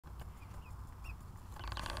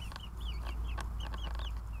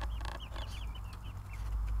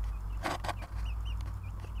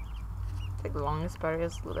the longest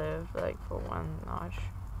batteries live like for one notch.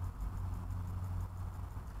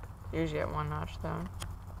 Usually at one notch though.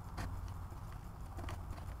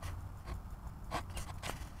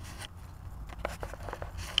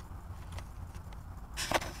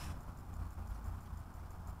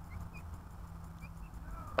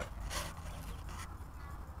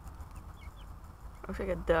 Looks like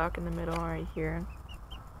a duck in the middle right here.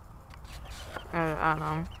 I don't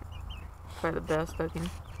know. Probably the best looking.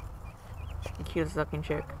 The cutest looking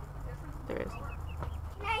chick there is.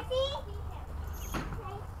 Can I see?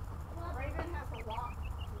 Raven has a lot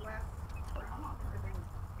less brown on her than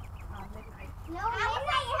Midnight. No,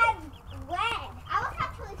 Midnight had red. I was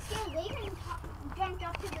actually scared. Raven jumped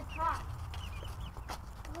up to the top.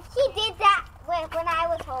 She did that when I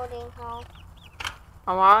was holding her.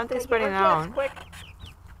 Oh, why aren't they spreading out? Quick.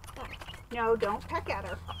 No, don't peck at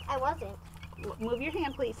her. I wasn't. Move your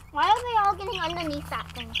hand, please. Why are they all getting underneath that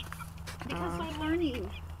thing? Because they're learning.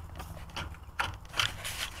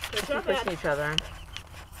 Good Keep job, pushing Ed. each other.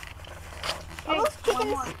 Okay, Those chickens- one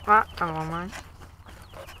more. Ah, oh, one more.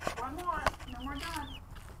 One more. Then we're done.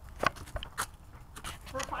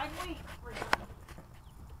 For 5 weeks, we're done.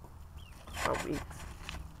 12 weeks.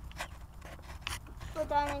 We're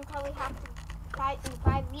done until we have to fight in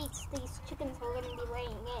 5 weeks. These chickens are going to be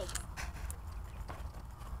laying eggs.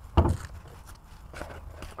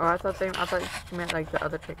 Oh, I thought you meant like the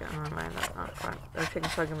other chicken. Oh, never mind, that's not fun. Those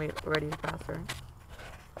chickens are gonna be ready faster.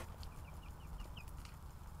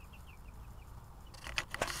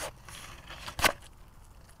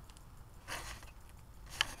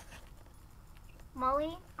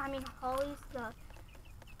 Holly's the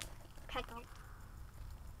pecker.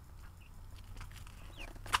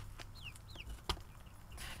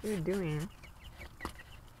 What are you doing?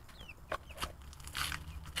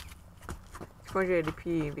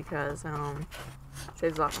 480p because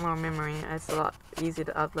saves a lot more memory and it's a lot easier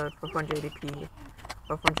to upload for 480p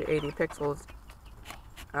or 480 pixels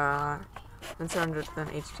than 700 than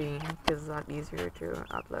HD because it's a lot easier to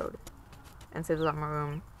upload and saves a lot more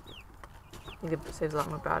room. I think it saves a lot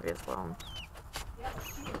more battery as well.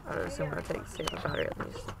 I would assume it would save the battery at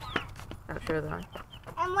least. Not sure though.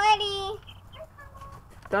 I'm ready.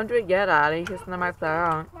 Don't do it yet, Addie, because then I might fly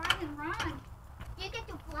out. Fly and run. You get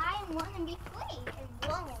to fly and run and be free and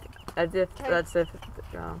blow. That's if,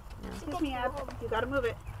 yeah. Excuse me, Ab. You gotta move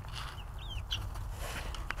it.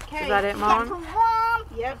 Okay. Is that it, Mom?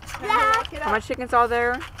 Yep. Time to lock it How up. much chickens are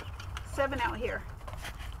there? 7 out here.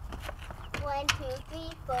 1, 2, 3,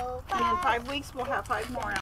 4, 5. And in 5 weeks, we'll have 5 more out.